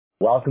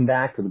Welcome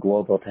back to the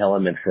Global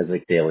Tehillim and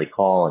Chizik Daily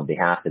Call. On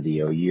behalf of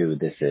the OU,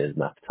 this is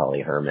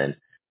Naftali Herman.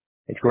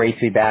 It's great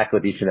to be back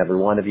with each and every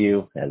one of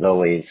you. As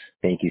always,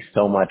 thank you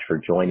so much for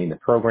joining the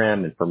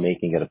program and for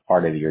making it a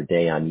part of your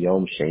day on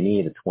Yom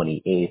Sheni, the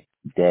 28th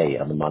day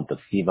of the month of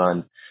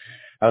Sivan.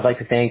 I would like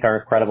to thank our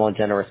incredible and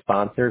generous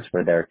sponsors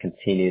for their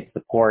continued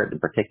support, in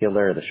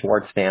particular the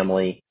Schwartz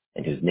family,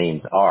 and whose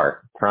names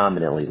are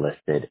prominently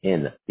listed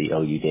in the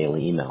OU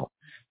Daily email.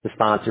 To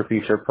sponsor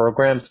future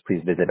programs,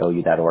 please visit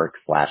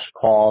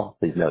ou.org/call.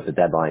 Please note the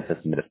deadline to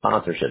submit a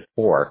sponsorship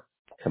for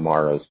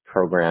tomorrow's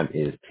program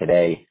is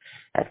today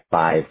at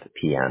 5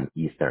 p.m.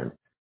 Eastern.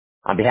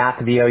 On behalf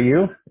of the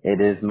OU,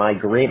 it is my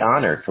great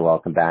honor to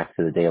welcome back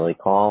to the Daily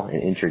Call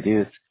and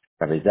introduce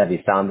Rabbi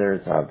Zevi Saunders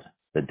of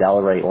the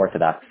Delray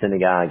Orthodox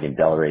Synagogue in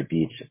Delray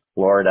Beach,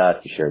 Florida,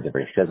 to share the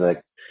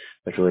Chizik,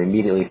 which will be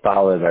immediately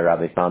followed by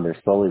Rabbi Saunders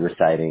slowly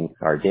reciting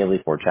our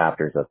daily 4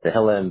 chapters of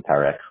Tehillim,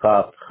 Parek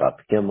Chaf, Chaf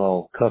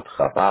Gimel, Kuf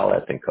Chaf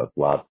Aleph, and Kuf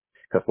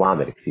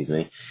Lamed,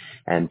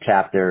 and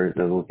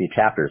there will be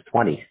chapters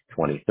 20,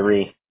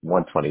 23,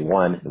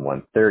 121, and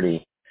 130.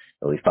 It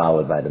will be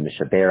followed by the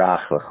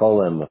Mishaberach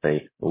V'cholim with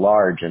a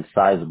large and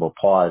sizable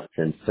pause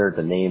to insert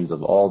the names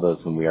of all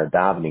those whom we are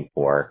davening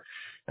for,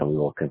 and we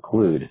will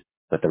conclude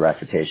with the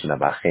recitation of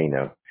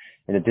Achenu.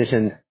 In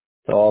addition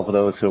to all of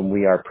those whom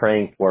we are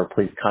praying for,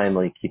 please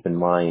kindly keep in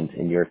mind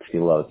in your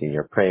tefillot, in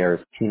your prayers,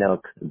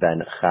 Tinok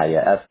ben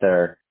Chaya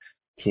Esther,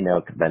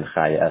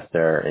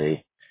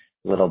 a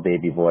little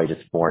baby boy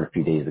just born a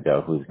few days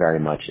ago who's very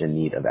much in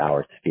need of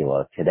our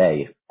tefillah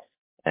today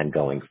and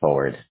going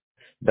forward.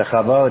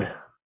 Bechavod,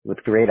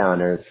 with great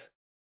honors,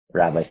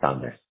 Rabbi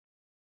Saunders.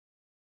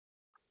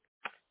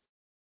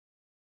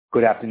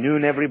 Good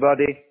afternoon,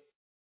 everybody.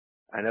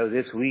 I know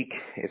this week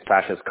is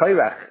Pasha's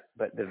Koirach,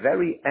 but the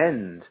very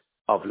end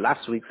of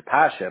last week's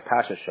Pasha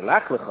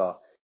Shalach Lecha,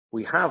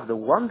 we have the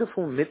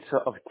wonderful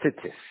mitzvah of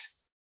tzitzis.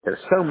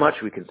 There's so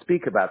much we can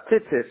speak about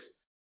tzitzis,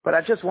 but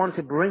I just want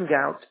to bring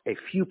out a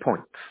few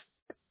points.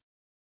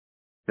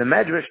 The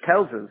Medrash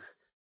tells us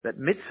that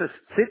mitzvah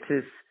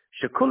tzitzis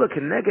shekula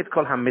keneged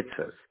kol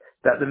ha-mitzvahs,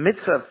 that the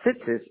mitzvah of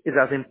tzitzis is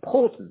as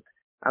important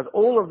as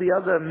all of the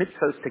other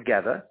mitzvahs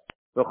together.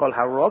 V'chol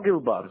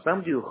harogil ba,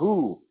 somebody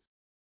who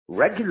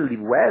regularly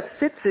wears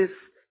tzitzis,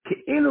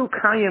 ke'ilu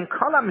kayim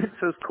kol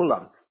ha-mitzvahs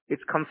kulam.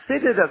 It's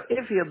considered as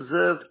if he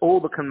observed all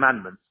the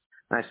commandments.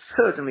 And I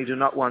certainly do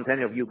not want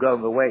any of you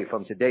going away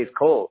from today's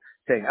call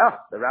saying,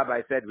 the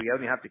rabbi said we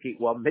only have to keep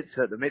one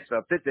mitzvah, the mitzvah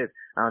of tzitzis,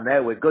 and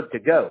there we're good to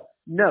go.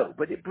 No,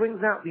 but it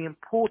brings out the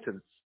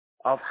importance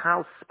of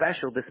how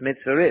special this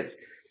mitzvah is.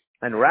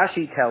 And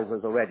Rashi tells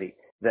us already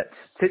that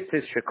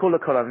tzitzis shekula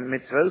kol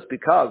mitzvahs,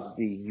 because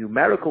the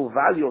numerical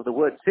value of the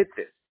word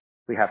tzitzis,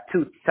 we have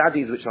 2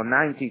 tzadis, which are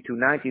 90, 2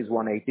 90s,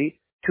 180,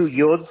 2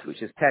 yuds,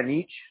 which is 10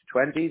 each,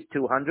 20s,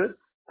 200,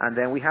 and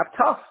then we have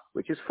taf,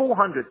 which is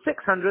 400,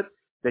 600,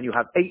 then you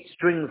have 8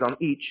 strings on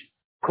each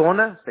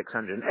corner,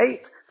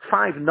 608,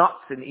 5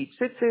 knots in each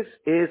tzitzis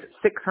is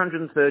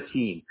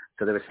 613.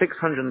 So there are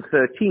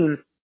 613,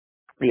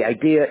 the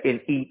idea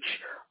in each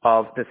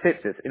of the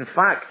tzitzis. In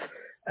fact,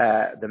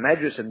 the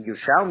Medrash and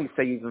Yerushalmi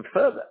say even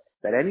further,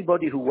 that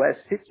anybody who wears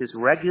tzitzis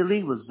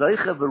regularly will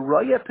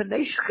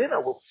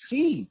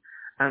see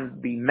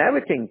and be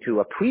meriting to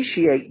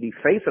appreciate the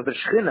face of the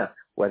Shekhinah,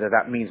 whether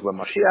that means when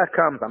Mashiach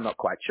comes, I'm not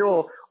quite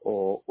sure,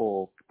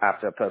 or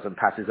after a person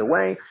passes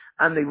away.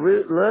 And they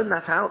learn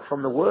that out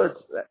from the words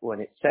that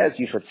when it says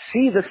you should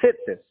see the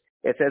tzitzis,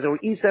 it says, or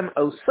isem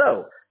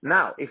oso.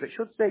 Now, if it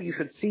should say you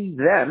should see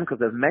them, because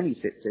there's many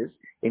tzitzis,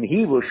 in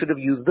Hebrew should have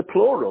used the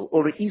plural,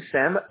 or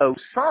isem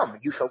osam,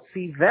 you shall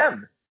see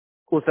them,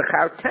 or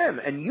zachartem,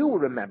 and you will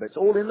remember. It's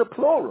all in the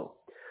plural.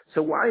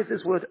 So why is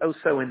this word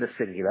oso in the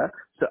singular?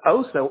 So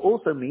oso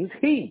also means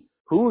he.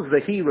 Who's the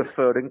he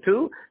referring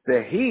to?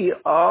 The he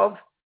of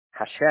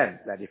Hashem.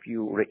 That if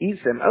you re'is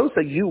him,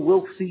 also you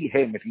will see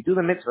him. If you do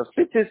the mitzvah of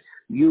tzitzis,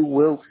 you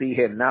will see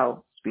him.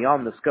 Now, it's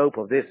beyond the scope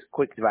of this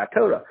quick Dvar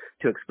Torah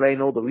to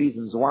explain all the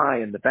reasons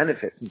why and the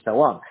benefits and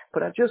so on.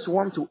 But I just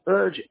want to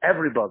urge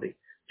everybody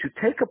to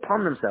take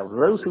upon themselves,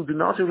 those who do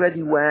not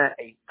already wear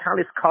a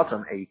talis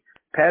cotton, a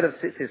pair of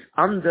tzitzis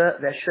under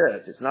their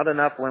shirts. It's not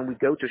enough when we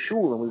go to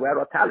shul and we wear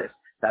our talis.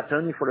 That's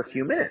only for a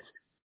few minutes.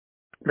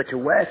 But to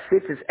wear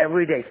tzitzis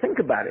every day, think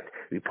about it.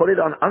 We put it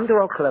on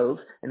under our clothes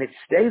and it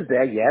stays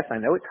there. Yes, I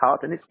know it's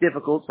hot and it's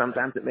difficult.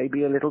 Sometimes it may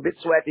be a little bit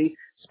sweaty,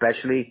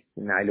 especially,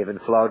 I live in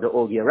Florida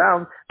all year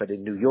round, but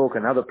in New York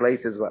and other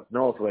places up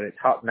north where it's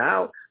hot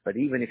now. But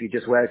even if you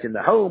just wear it in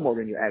the home or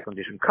in your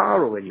air-conditioned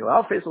car or in your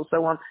office or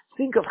so on,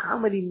 think of how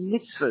many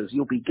mitzvahs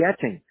you'll be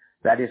getting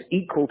that is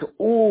equal to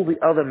all the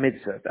other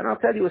mitzvahs. And I'll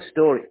tell you a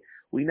story.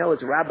 We know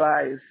as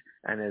rabbis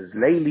and as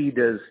lay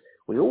leaders,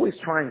 we always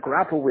try and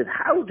grapple with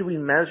how do we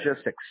measure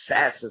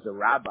success as a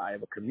rabbi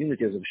of a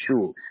community as a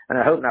shul. And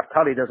I hope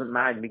Naftali doesn't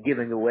mind me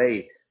giving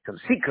away some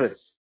secrets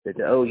that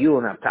the OU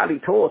and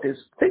Naftali taught is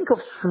think of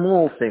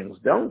small things.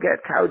 Don't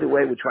get carried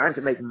away with trying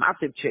to make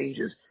massive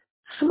changes.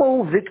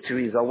 Small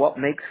victories are what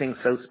makes things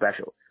so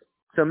special.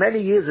 So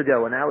many years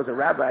ago when I was a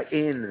rabbi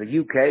in the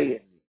UK,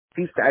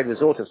 Seaside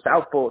Resort of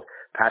Southport,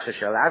 Pasha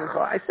Shel Avcha.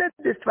 I said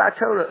this Dvar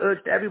Torah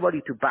urged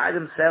everybody to buy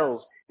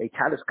themselves a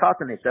talis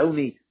cotton. It's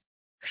only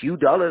a few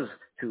dollars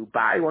to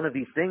buy one of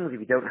these things. If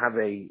you don't have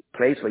a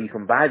place where you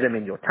can buy them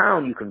in your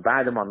town, you can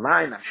buy them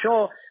online, I'm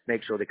sure.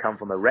 Make sure they come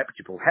from a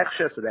reputable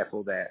hechsher, so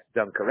therefore they're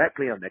done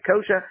correctly and they're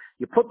kosher.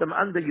 You put them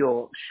under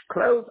your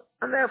clothes,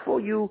 and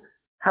therefore you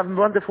have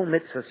wonderful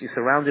mitzvahs. You're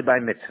surrounded by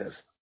mitzvahs.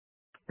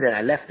 Then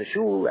I left the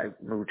shul, I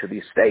moved to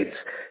the States,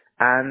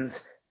 and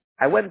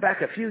I went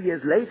back a few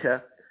years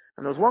later,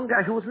 and there was one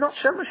guy who was not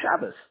Shomer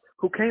Shabbos,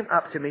 who came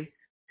up to me,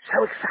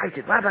 so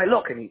excited. Rabbi,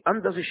 look, and he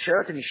undoes his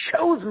shirt and he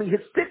shows me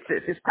his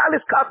tzitzis, his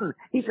talis cotton.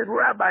 He said,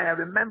 Rabbi, I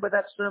remember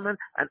that sermon,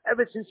 and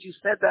ever since you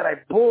said that, I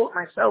bought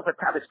myself a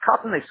talis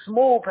cotton, a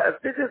small pair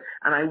of tzitzis,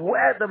 and I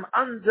wear them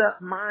under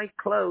my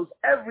clothes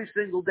every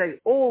single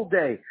day, all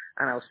day.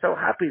 And I was so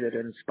happy that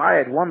it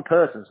inspired one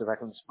person, so that I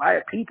can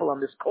inspire people on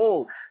this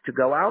call to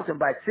go out and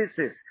buy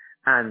tzitzis.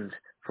 And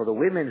for the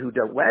women who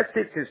don't wear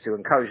tzitzis, to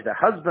encourage their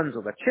husbands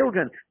or their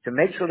children to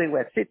make sure they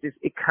wear tzitzis,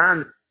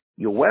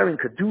 you're wearing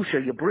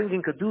Kedusha, you're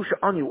bringing Kedusha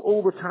on you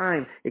all the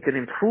time. It can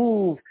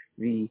improve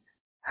the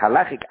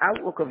halachic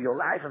outlook of your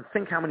life, and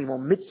think how many more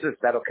mitzvahs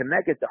that are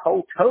connected to the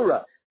whole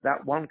Torah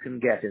that one can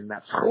get in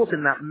that schut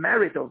and that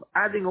merit of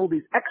adding all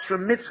these extra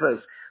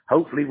mitzvahs.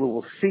 Hopefully we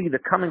will see the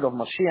coming of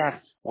Mashiach,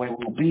 where it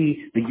will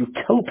be the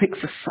utopic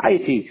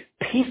society,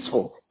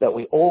 peaceful, that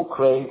we all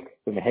crave.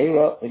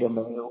 Amen.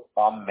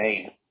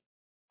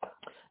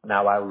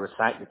 Now I will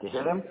recite the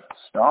Tehillim,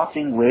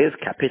 starting with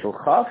Kapitel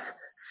Chaf,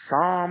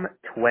 Psalm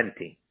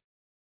 20.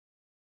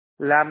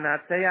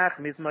 Lamnatseach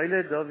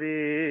mizmoile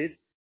David,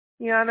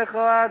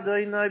 Yanecha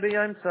Adonai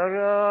b'yom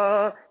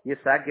tzara,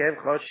 Yisagev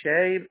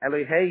Choshem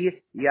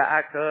Elohei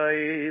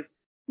Yaakov,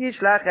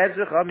 Yishlach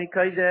Ezrecha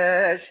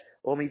mikodesh,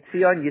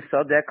 Umitzion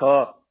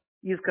Yisodeka,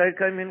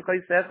 Yizkarka min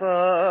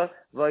chosecha,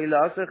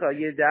 V'ilasecha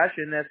Yidash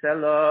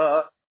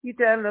Nesela,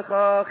 Yiten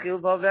lecha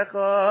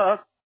chilvavecha,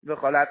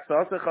 V'chol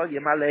atzasecha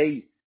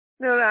Yimalei,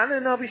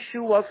 Nir'anena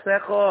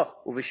b'shuasecha,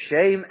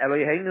 U'v'shem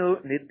Eloheinu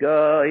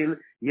nidgoil,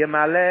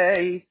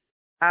 Yimalei,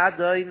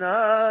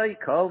 Adonai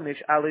kol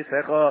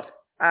mish'alisecha,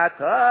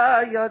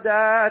 Ata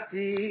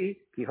yodati,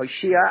 Ki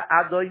hoshia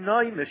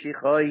Adonai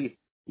meshichoi,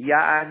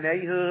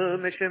 Ya'anehu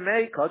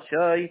meshemei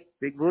kodshoi,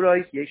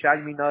 B'gvurois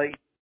yeshai minoi.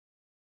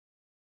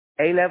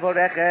 Eilev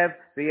orechev,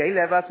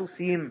 V'eilev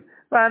asusim,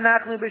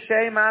 V'anachnu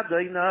b'shem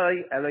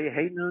Adonai,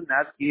 Eloheinu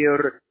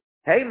nazkir,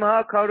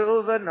 Heima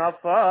karu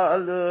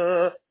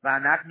v'nafalu,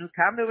 V'anachnu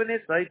kamnu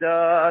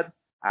v'nisaydad,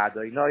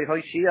 Adonai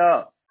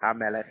hoshia,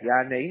 HaMelech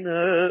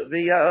yaneinu,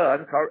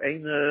 V'yan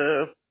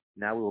kareinu.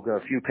 Now we will go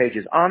a few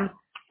pages on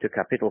to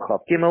Kapitel Chav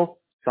Gimel,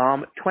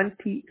 Psalm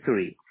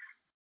 23.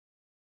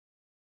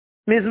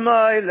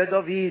 Mizmai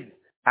leDavid,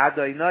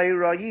 Adonai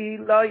roi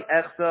loi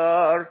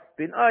echsar,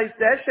 bin ois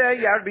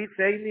deshe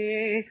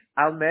yarbitzeini,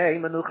 al mei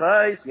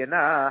menuchais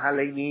yana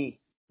haleini,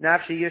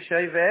 nafshi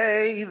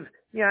yeshovev,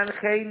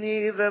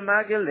 yancheini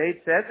v'magelei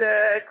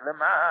tzedek,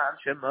 leman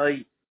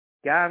shemoi,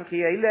 gam ki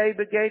elei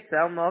begeit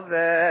al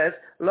moves,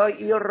 loi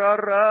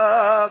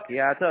irara, ki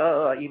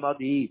ata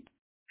imadi,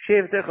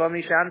 shivtecha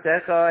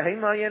mishantecha,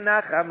 heima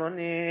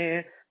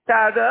yenachamoni,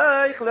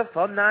 tadoich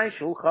lefonai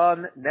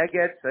shulchan,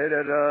 neged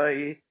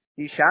tzereroi,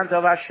 Yishanta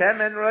v'Hashem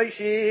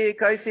roishi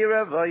kaisi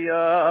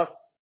revoya.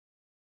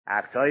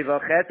 Aktoi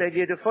v'chet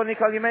yedufoni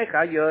kol yimei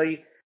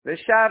chayoi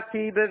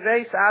v'shavti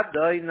beveis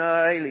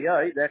Adonai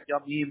liyoidech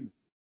yamim.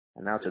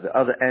 And now to the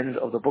other end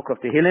of the book of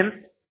Tehillim,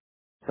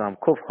 Psalm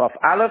Kuf Chaf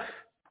Aleph,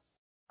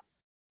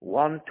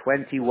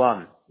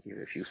 121. Give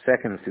you a few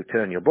seconds to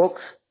turn your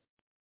books.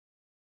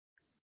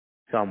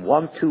 Psalm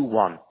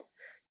 121.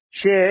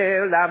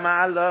 Shir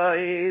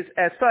lamalois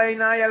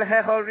esoinai el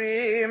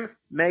hechorim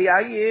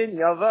meyayin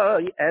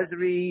yavoi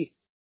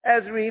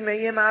Ezri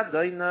meyim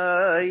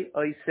Adonai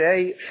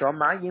oisei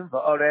shomayim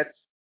va'oretz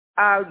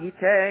al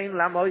yitein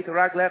lamoit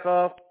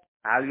raglecha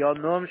al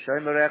yonum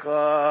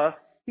shomerecha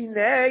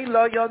hinei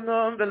lo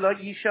yonum velo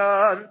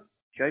yishan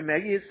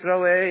shomei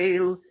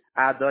Yisrael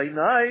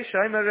Adonai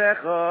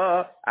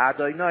shomerecha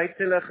Adonai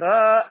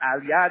tilecha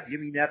al yad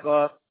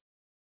yeminecha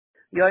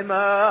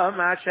Yoima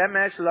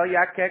Hashemesh lo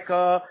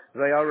yakeka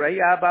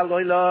v'yoreya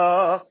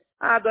baloila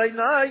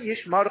Adonai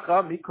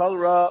yishmarcha mikol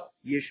ra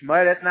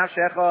yishmar et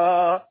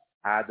nafshecha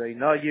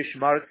Adonai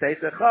yishmar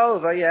tzeisecha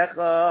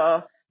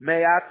v'yecha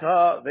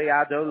me'ata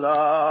v'yad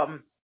olam.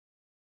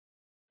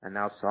 And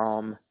now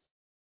Psalm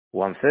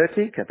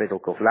 130, Kapitel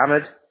Kuf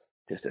Lamed,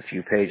 just a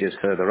few pages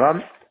further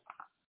on.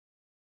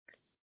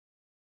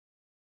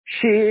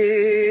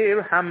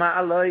 Shir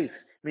hama'alois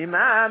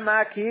Mima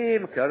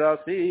makim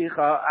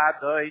karasicha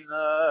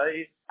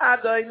Adonai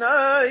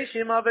Adonai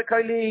shima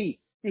v'koli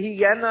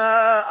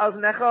Tihiyena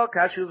aznecha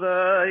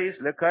kashuvais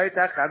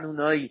Lekoita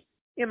chanunai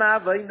Ima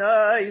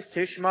v'inais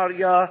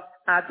tishmarya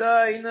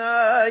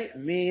Adonai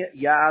mi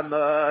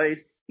yamoid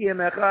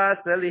Yimecha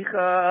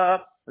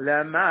selicha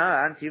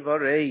Leman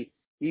tivorei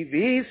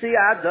Ivisi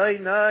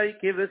Adonai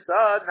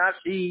kivisa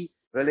nafshi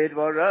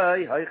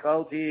V'lidvorei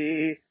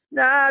haichalti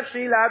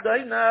Nafshi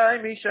l'Adonai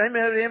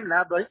mishemerim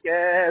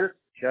labokel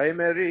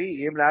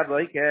shomerim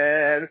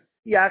laboiker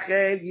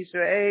yachel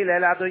Yisrael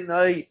el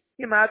Adonai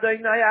im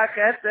Adonai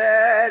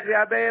achesed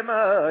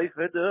v'yabeimai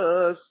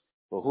fedus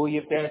v'hu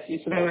yiftes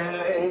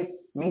Yisrael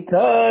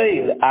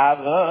mikoil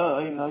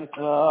avoi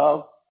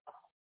noisov.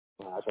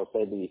 I shall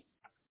say the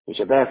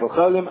Mishabeh for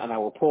Cholim, and I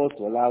will pause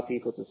to allow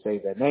people to say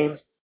their names,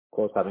 of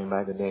course having in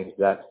mind the names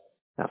that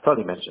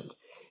Naftali mentioned.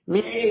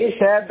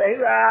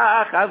 Mishabeh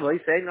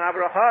Avoseinu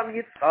Avraham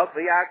Yitzchak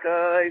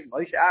v'Yaakov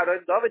Moshe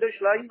Aaron David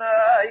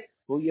u'Shloimeh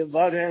Hu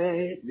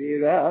Yevarech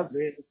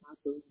v'Yirabeh.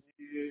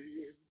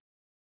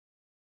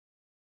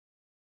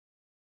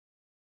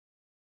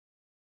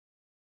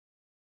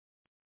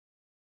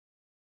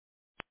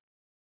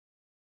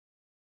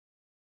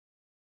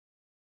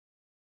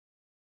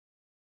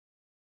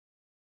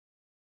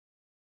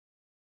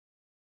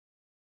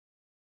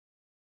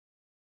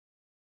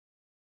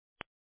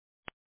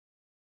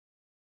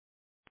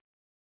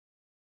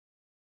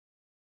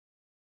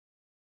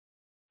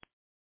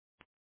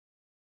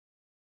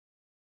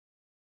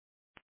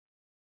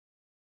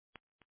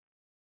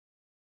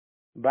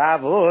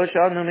 Bavu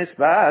shanu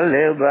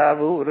mispalel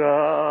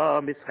bavura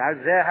mischal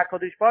zeh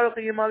HaKadosh Baruch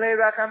Hu yimalei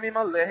rachamim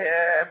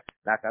alehem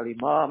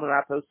lakalimam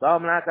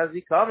laposam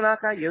lakazikam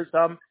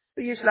lakayosam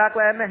v'yishlach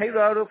lehem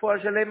mehira rufor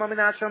shalema min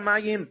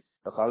hashamayim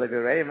v'chol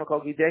evireim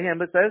v'chol gidehem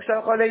b'tzorich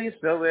shal chol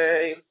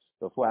Yisrael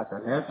v'fuas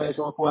hanefesh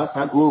v'fuas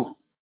haguf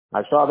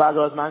Hashav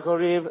Agos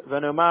Mankoriv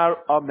v'nomar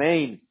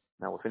Amen.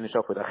 Now we'll finish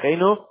off with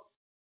Achenu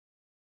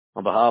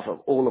on behalf of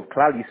all of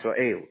Klal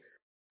Yisrael.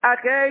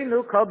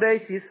 Akeinu kol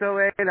beis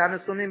Yisrael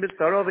hanesunim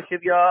b'tzaro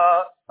v'shivya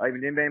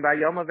ha'imnim bein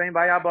b'yom v'bein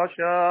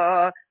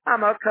b'yabasha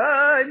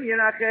hamakom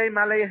yirachem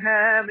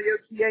aleihem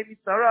v'yotziyei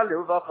mitzara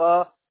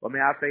l'uvacha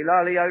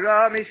v'me'afela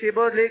li'yara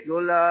mishibud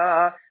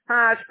ligula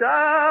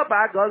hashta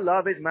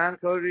b'agolav izman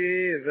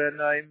koriv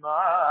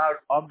v'noimar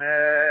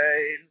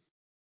Amen.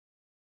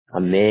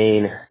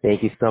 Amen.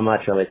 Thank you so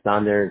much, Rabbi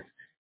Saunders.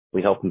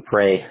 We hope and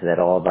pray that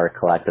all of our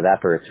collective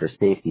efforts for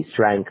safety,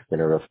 strength,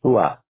 and a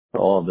refuah for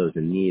all of those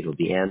in need will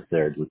be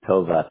answered with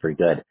tova for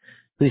good.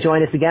 Please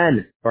join us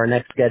again for our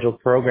next scheduled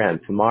program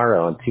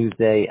tomorrow on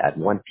Tuesday at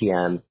 1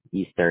 p.m.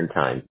 Eastern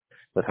Time.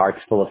 With hearts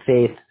full of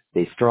faith,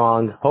 stay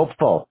strong,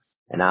 hopeful,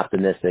 and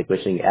optimistic,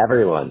 wishing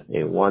everyone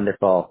a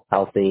wonderful,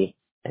 healthy,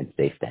 and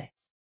safe day.